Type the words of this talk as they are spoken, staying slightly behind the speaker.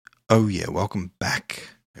Oh yeah, welcome back,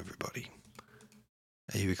 everybody.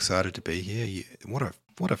 Are you excited to be here?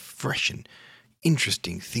 What a fresh and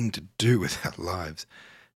interesting thing to do with our lives.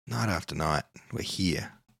 Night after night, we're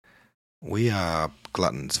here. We are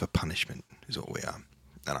gluttons for punishment, is what we are.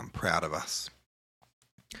 And I'm proud of us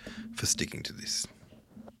for sticking to this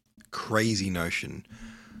crazy notion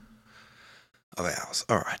of ours.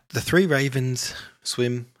 Alright, the three ravens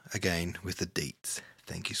swim again with the deets.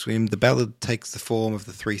 Thank you, Swim. The ballad takes the form of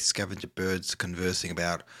the three scavenger birds conversing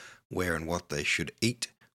about where and what they should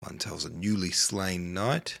eat. One tells a newly slain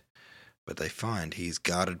knight, but they find he is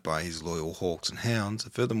guarded by his loyal hawks and hounds.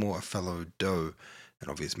 Furthermore, a fallow doe, an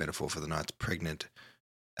obvious metaphor for the knight's pregnant,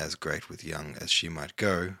 as great with young as she might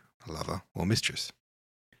go, a lover or mistress.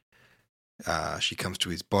 She comes to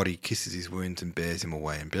his body, kisses his wounds, and bears him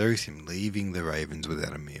away and buries him, leaving the ravens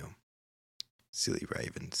without a meal. Silly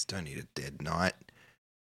ravens, don't eat a dead knight.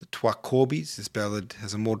 The Twa Corbies, this ballad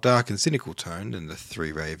has a more dark and cynical tone than the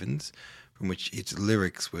Three Ravens, from which its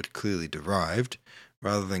lyrics were clearly derived.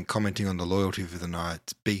 Rather than commenting on the loyalty of the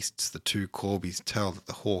knight's beasts, the two Corbies tell that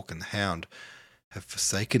the hawk and the hound have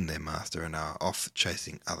forsaken their master and are off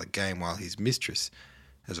chasing other game, while his mistress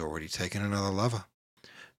has already taken another lover.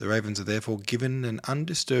 The ravens are therefore given an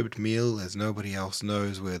undisturbed meal, as nobody else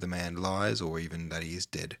knows where the man lies or even that he is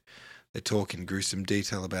dead. They talk in gruesome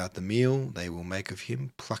detail about the meal they will make of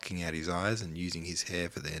him, plucking out his eyes and using his hair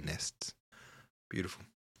for their nests. Beautiful.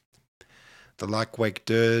 The Like-Wake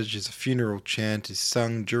dirge is a funeral chant is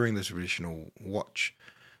sung during the traditional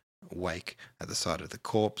wake at the side of the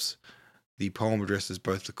corpse. The poem addresses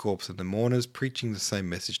both the corpse and the mourners, preaching the same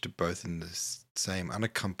message to both in the same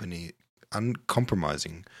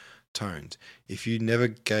uncompromising tones. If you never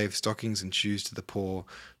gave stockings and shoes to the poor,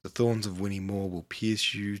 the thorns of Winnie Moore will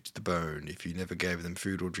pierce you to the bone. If you never gave them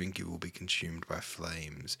food or drink, you will be consumed by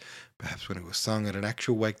flames. Perhaps when it was sung at an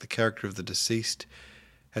actual wake, the character of the deceased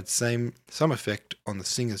had some effect on the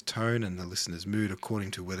singer's tone and the listener's mood,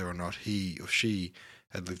 according to whether or not he or she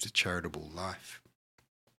had lived a charitable life.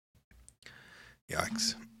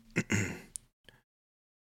 Yikes.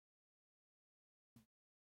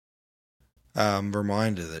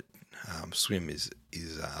 Reminder that Swim is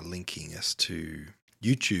linking us to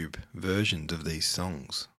YouTube versions of these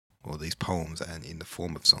songs or these poems, and in the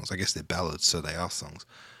form of songs. I guess they're ballads, so they are songs.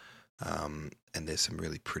 And there's some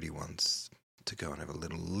really pretty ones to go and have a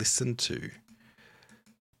little listen to.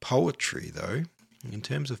 Poetry, though, in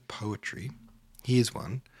terms of poetry, here's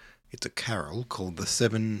one. It's a carol called The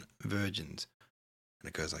Seven Virgins, and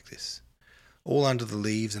it goes like this. All under the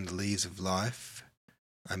leaves and the leaves of life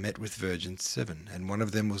I met with virgins 7, and one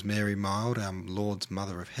of them was Mary Mild, our Lord's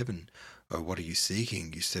Mother of Heaven. Oh, what are you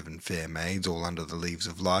seeking, you 7 fair maids, all under the leaves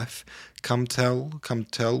of life? Come tell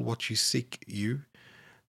what you seek, you,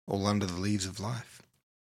 all under the leaves of life.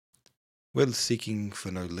 We're seeking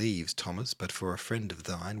for no leaves, Thomas, but for a friend of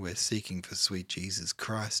thine. We're seeking for sweet Jesus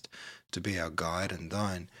Christ, to be our guide and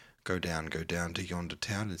thine. Go down to yonder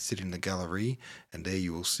town and sit in the gallery, and there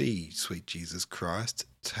you will see sweet Jesus Christ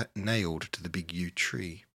nailed to the big yew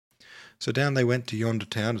tree. So down they went to yonder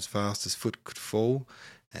town as fast as foot could fall,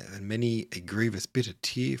 and many a grievous bitter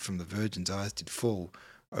tear from the virgin's eyes did fall.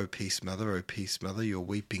 O peace, mother, your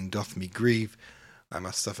weeping doth me grieve. I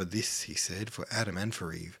must suffer this, he said, for Adam and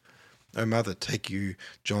for Eve. O mother, take you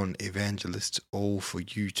John Evangelist, all for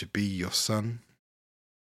you to be your son.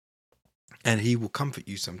 And he will comfort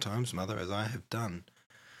you sometimes, mother, as I have done.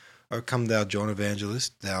 O come thou, John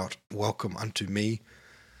Evangelist, thou'rt welcome unto me,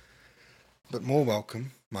 but more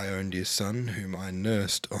welcome, my own dear son, whom I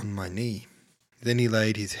nursed on my knee. Then he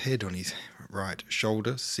laid his head on his right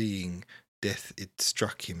shoulder, seeing death it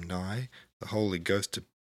struck him nigh. The Holy Ghost to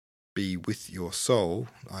be with your soul.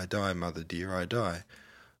 I die, mother dear, I die.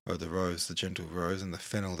 O the rose, the gentle rose, and the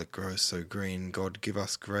fennel that grows so green, God give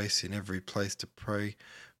us grace in every place to pray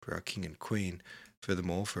for our King and Queen.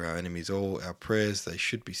 Furthermore, for our enemies all our prayers they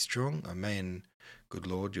should be strong. Amen. Good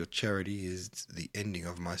Lord, your charity is the ending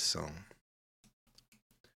of my song.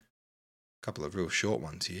 A couple of real short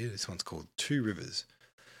ones here. This one's called Two Rivers.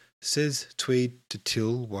 Says Tweed to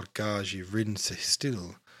Till, what gars ye rin sae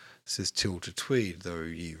still? Says Till to Tweed, though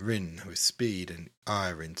ye rin with speed, and I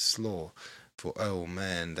rin slaw. For oh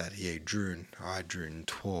man, that ye droon, I droon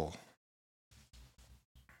twa.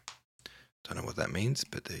 Don't know what that means,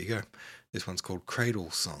 but there you go. This one's called Cradle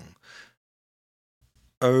Song.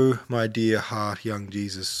 Oh, my dear heart, young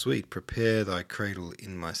Jesus sweet, prepare thy cradle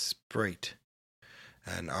in my sprate,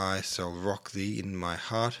 and I shall rock thee in my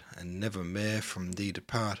heart, and never mehr from thee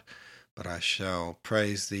depart, but I shall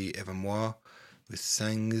praise thee evermore with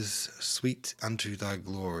sangs sweet unto thy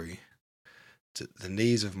glory. To the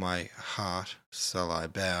knees of my heart shall I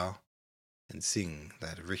bow and sing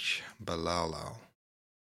that rich balulalau.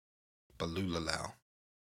 Whatever.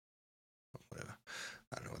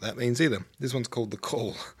 I don't know what that means either. This one's called The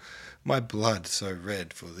Call. My blood so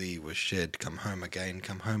red for thee was shed. Come home again,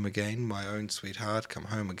 my own sweetheart, come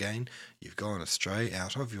home again. You've gone astray,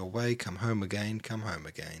 out of your way, come home again, come home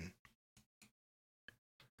again.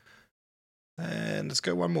 And let's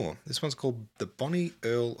go one more. This one's called The Bonny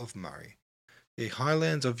Earl of Murray. Ye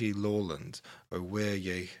highlands of ye lowlands, O where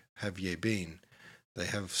ye have ye been? They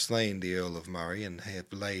have slain the Earl of Murray, and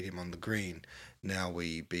have laid him on the green. Now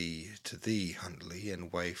we be to thee, Huntley,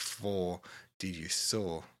 and wherefore did you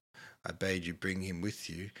soar? I bade you bring him with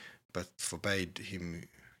you, but forbade him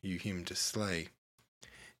to slay.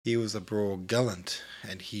 He was a broad gallant,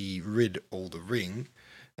 and he rid all the ring,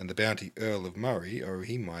 and the bounty Earl of Murray, oh,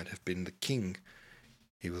 he might have been the king.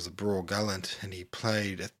 He was a broad gallant, and he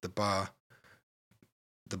played at the ball,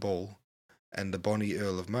 and the bonny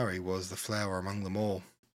Earl of Murray was the flower among them all.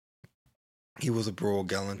 He was a broad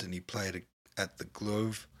gallant, and he played at the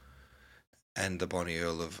glove, and the bonny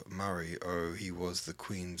Earl of Murray, oh, he was the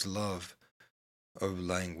Queen's love. O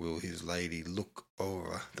lang will his lady look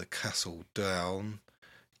over the castle down,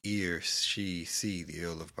 ere she see the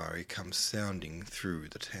Earl of Murray come sounding through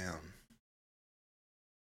the town.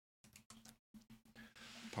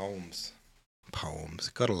 Poems.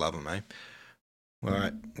 Gotta love them, eh?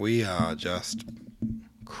 Alright, we are just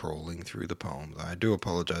crawling through the poems. I do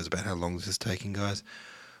apologise about how long this is taking, guys.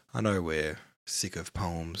 I know we're sick of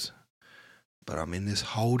poems, but I'm in this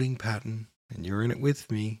holding pattern, and you're in it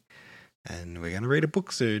with me, and we're going to read a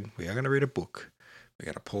book soon. We are going to read a book. We're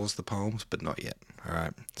going to pause the poems, but not yet.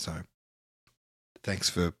 Alright, so thanks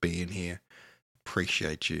for being here.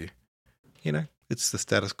 Appreciate you. You know, it's the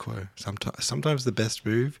status quo. Sometimes the best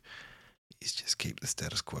move is just keep the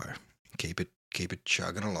status quo. Keep it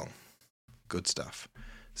chugging along. Good stuff.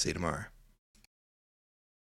 See you tomorrow.